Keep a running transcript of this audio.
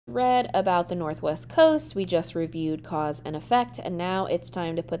read about the Northwest Coast. We just reviewed cause and effect, and now it's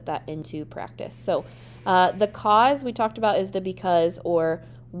time to put that into practice. So the cause we talked about is the because or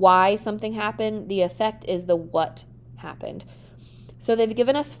why something happened. The effect is the what happened. So they've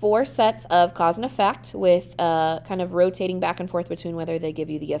given us 4 sets of cause and effect with kind of rotating back and forth between whether they give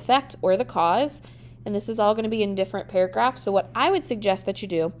you the effect or the cause. And this is all going to be in different paragraphs. So what I would suggest that you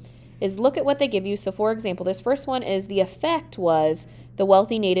do is look at what they give you. So for example, this first one is the effect was the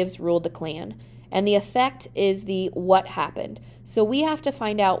wealthy natives ruled the clan. And the effect is the what happened. So we have to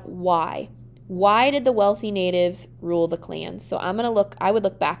find out why. Why did the wealthy natives rule the clans? So I would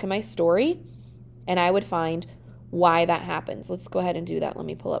look back in my story and I would find why that happens. Let's go ahead and do that. Let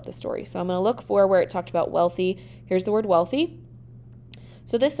me pull up the story. So I'm going to look for where it talked about wealthy. Here's the word wealthy.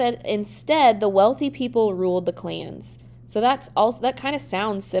 So this said, instead, the wealthy people ruled the clans. So that kind of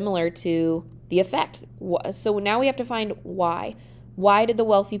sounds similar to the effect. So now we have to find why. Why did the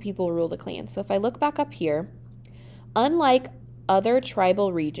wealthy people rule the clans? So if I look back up here, unlike other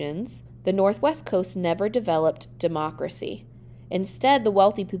tribal regions, the Northwest Coast never developed democracy. Instead, the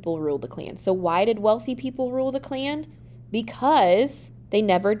wealthy people ruled the clan. So why did wealthy people rule the clan? Because they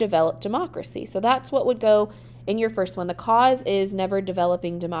never developed democracy. So that's what would go in your first one. The cause is never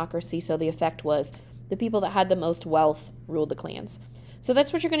developing democracy. So the effect was the people that had the most wealth ruled the clans. So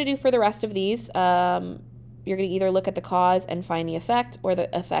that's what you're going to do for the rest of these. You're going to either look at the cause and find the effect, or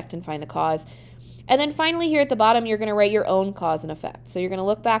the effect and find the cause. And then finally here at the bottom, you're going to write your own cause and effect. So you're going to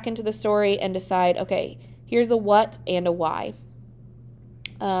look back into the story and decide, okay, here's a what and a why.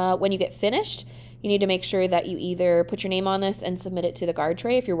 When you get finished, you need to make sure that you either put your name on this and submit it to the guard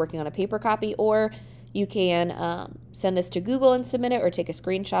tray if you're working on a paper copy, or you can send this to Google and submit it, or take a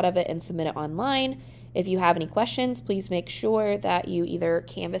screenshot of it and submit it online. If you have any questions, please make sure that you either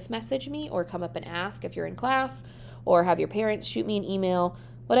Canvas message me or come up and ask if you're in class, or have your parents shoot me an email,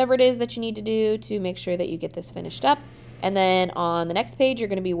 whatever it is that you need to do to make sure that you get this finished up. And then on the next page, you're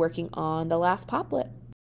going to be working on the last Padlet.